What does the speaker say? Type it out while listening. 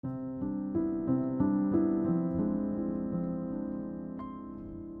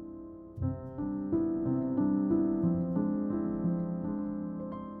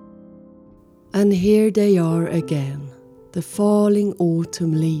And here they are again, the falling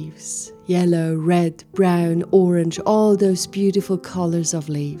autumn leaves. Yellow, red, brown, orange, all those beautiful colors of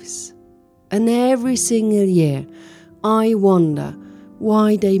leaves. And every single year, I wonder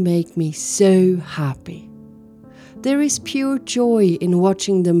why they make me so happy. There is pure joy in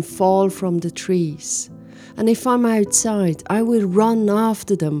watching them fall from the trees. And if I'm outside, I will run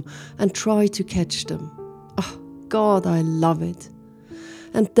after them and try to catch them. Oh, God, I love it.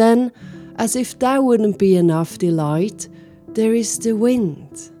 And then, as if that wouldn't be enough delight, there is the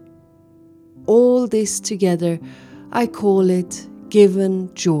wind. All this together, I call it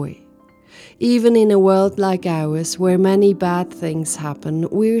given joy. Even in a world like ours, where many bad things happen,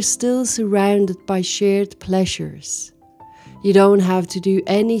 we're still surrounded by shared pleasures. You don't have to do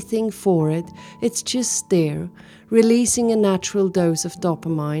anything for it, it's just there, releasing a natural dose of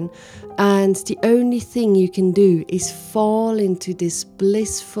dopamine, and the only thing you can do is fall into this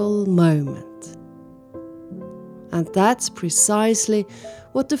blissful moment. And that's precisely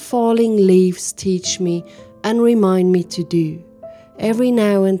what the falling leaves teach me and remind me to do, every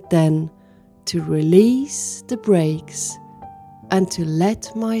now and then, to release the brakes and to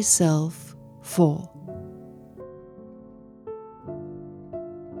let myself fall.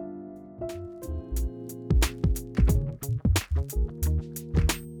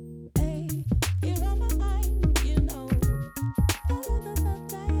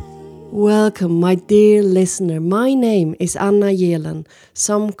 Welcome, my dear listener. My name is Anna Yelen.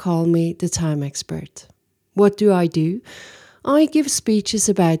 Some call me the time expert. What do? I give speeches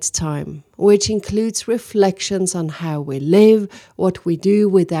about time, which includes reflections on how we live, what we do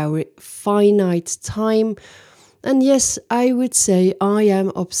with our finite time. And yes, I would say I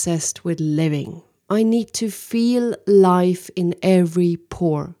am obsessed with living. I need to feel life in every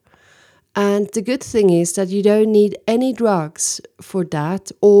pore. And the good thing is that you don't need any drugs for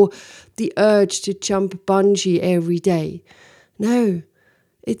that or the urge to jump bungee every day. No,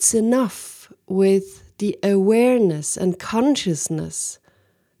 it's enough with the awareness and consciousness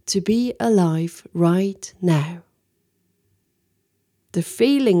to be alive right now. The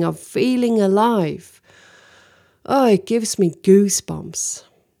feeling of feeling alive, oh, it gives me goosebumps.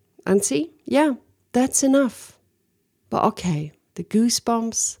 And see, yeah, that's enough. But okay, the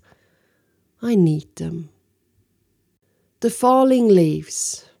goosebumps, I need them. The falling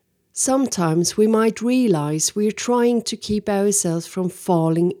leaves. Sometimes we might realize we're trying to keep ourselves from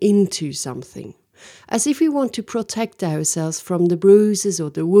falling into something, as if we want to protect ourselves from the bruises or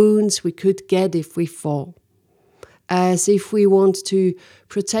the wounds we could get if we fall, as if we want to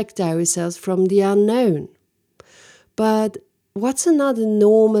protect ourselves from the unknown. But what's another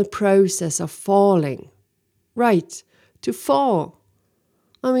normal process of falling? Right, to fall.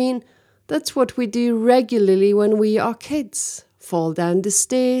 I mean, that's what we do regularly when we are kids. Fall down the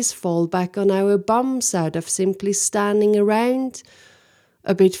stairs, fall back on our bums out of simply standing around,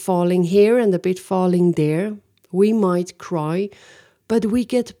 a bit falling here and a bit falling there. We might cry, but we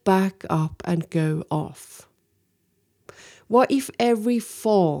get back up and go off. What if every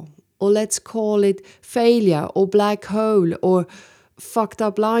fall, or let's call it failure or black hole or fucked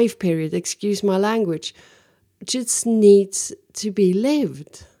up life period, excuse my language, just needs to be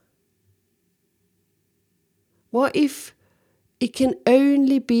lived? What if it can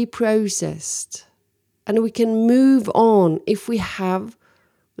only be processed and we can move on if we have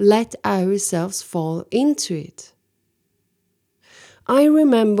let ourselves fall into it? I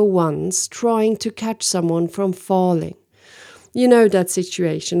remember once trying to catch someone from falling. You know that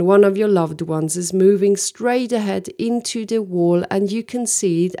situation, one of your loved ones is moving straight ahead into the wall and you can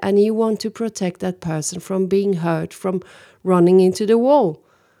see it and you want to protect that person from being hurt, from running into the wall.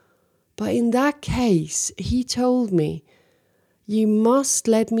 But in that case, he told me, you must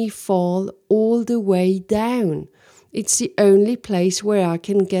let me fall all the way down. It's the only place where I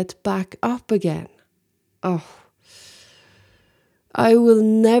can get back up again. Oh, I will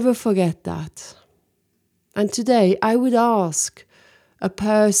never forget that. And today I would ask a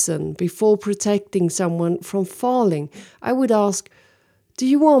person, before protecting someone from falling, I would ask, do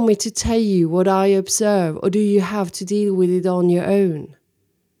you want me to tell you what I observe, or do you have to deal with it on your own?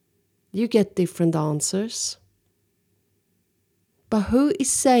 You get different answers. But who is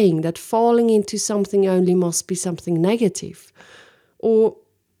saying that falling into something only must be something negative? Or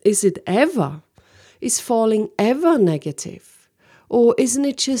is it ever? Is falling ever negative? Or isn't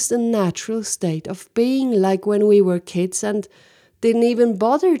it just a natural state of being, like when we were kids and didn't even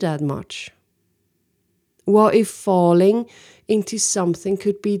bother that much? What if falling into something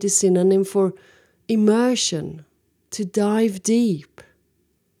could be the synonym for immersion, to dive deep?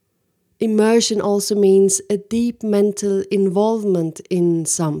 Immersion also means a deep mental involvement in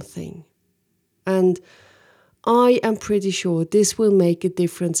something. And I am pretty sure this will make a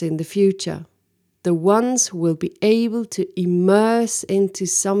difference in the future. The ones who will be able to immerse into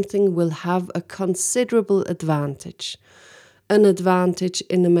something will have a considerable advantage. An advantage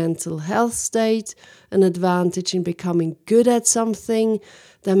in the mental health state, an advantage in becoming good at something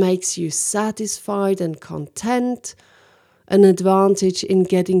that makes you satisfied and content, an advantage in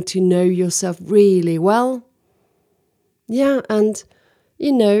getting to know yourself really well. Yeah, and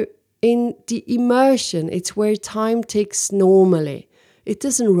in the immersion, it's where time ticks normally. It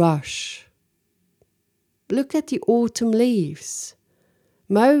doesn't rush. Look at the autumn leaves.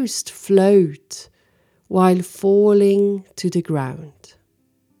 Most float while falling to the ground.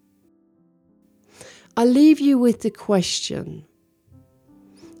 I'll leave you with the question: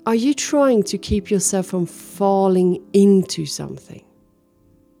 are you trying to keep yourself from falling into something?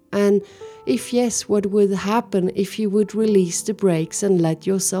 And if yes, what would happen if you would release the brakes and let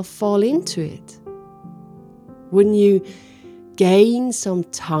yourself fall into it? Wouldn't you gain some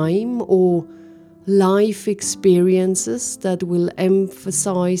time or life experiences that will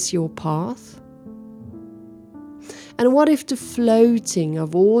emphasize your path? And what if the floating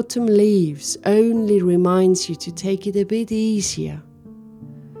of autumn leaves only reminds you to take it a bit easier?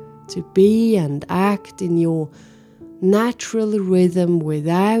 To be and act in your natural rhythm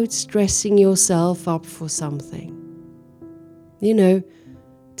without stressing yourself up for something.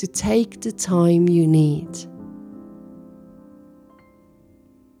 To take the time you need.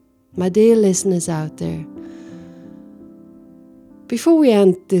 My dear listeners out there, before we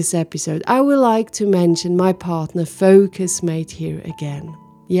end this episode, I would like to mention my partner Focusmate here again.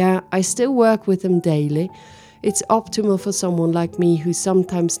 Yeah, I still work with them daily. It's optimal for someone like me who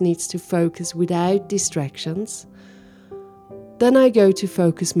sometimes needs to focus without distractions. Then I go to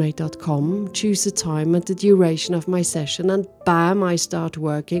focusmate.com, choose a time and the duration of my session, and bam, I start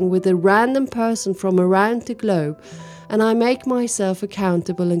working with a random person from around the globe, and I make myself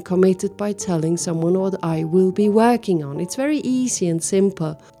accountable and committed by telling someone what I will be working on. It's very easy and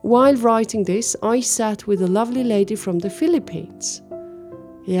simple. While writing this, I sat with a lovely lady from the Philippines.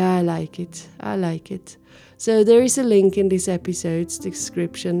 Yeah, I like it. So there is a link in this episode's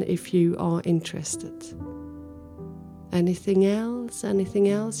description if you are interested. Anything else?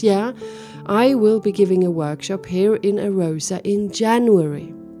 Yeah, I will be giving a workshop here in Arosa in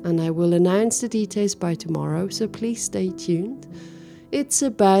January, and I will announce the details by tomorrow, so please stay tuned. It's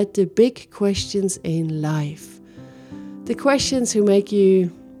about the big questions in life. The questions who make you,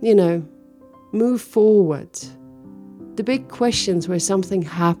 move forward. The big questions where something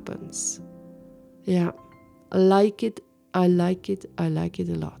happens. Yeah, I like it a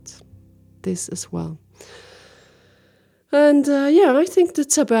lot. This as well. And I think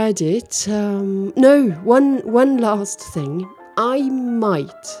that's about it. One last thing. I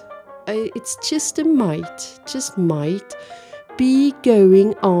might, it's just might be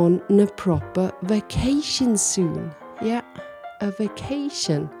going on a proper vacation soon. Yeah, a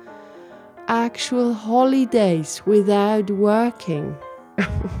vacation. Actual holidays without working.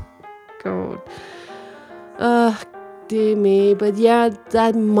 God. Dear me, but yeah,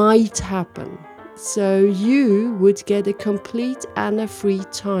 that might happen. So you would get a complete and a free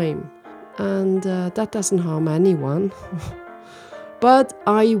time. And that doesn't harm anyone. But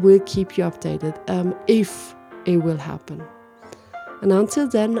I will keep you updated if it will happen. And until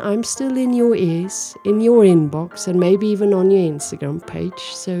then, I'm still in your ears, in your inbox, and maybe even on your Instagram page.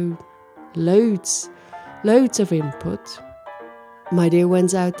 So loads of input. My dear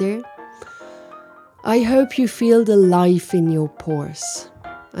ones out there, I hope you feel the life in your pores.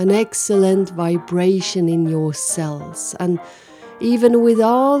 An excellent vibration in your cells, and even with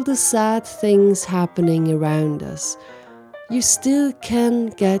all the sad things happening around us, you still can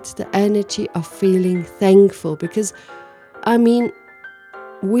get the energy of feeling thankful, because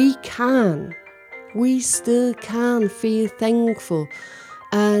we still can feel thankful,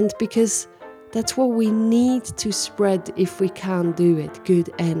 and because that's what we need to spread if we can do it, good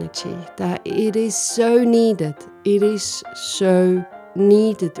energy, that it is so needed. It is so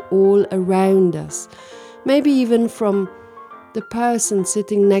needed all around us. Maybe even from the person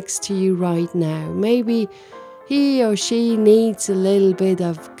sitting next to you right now. Maybe he or she needs a little bit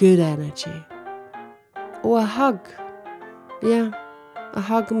of good energy. Or a hug. Yeah, a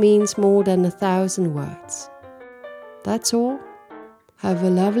hug means more than 1,000 words. That's all. Have a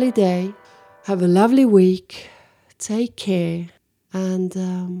lovely day. Have a lovely week. Take care.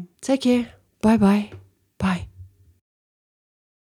 And take care. Bye-bye.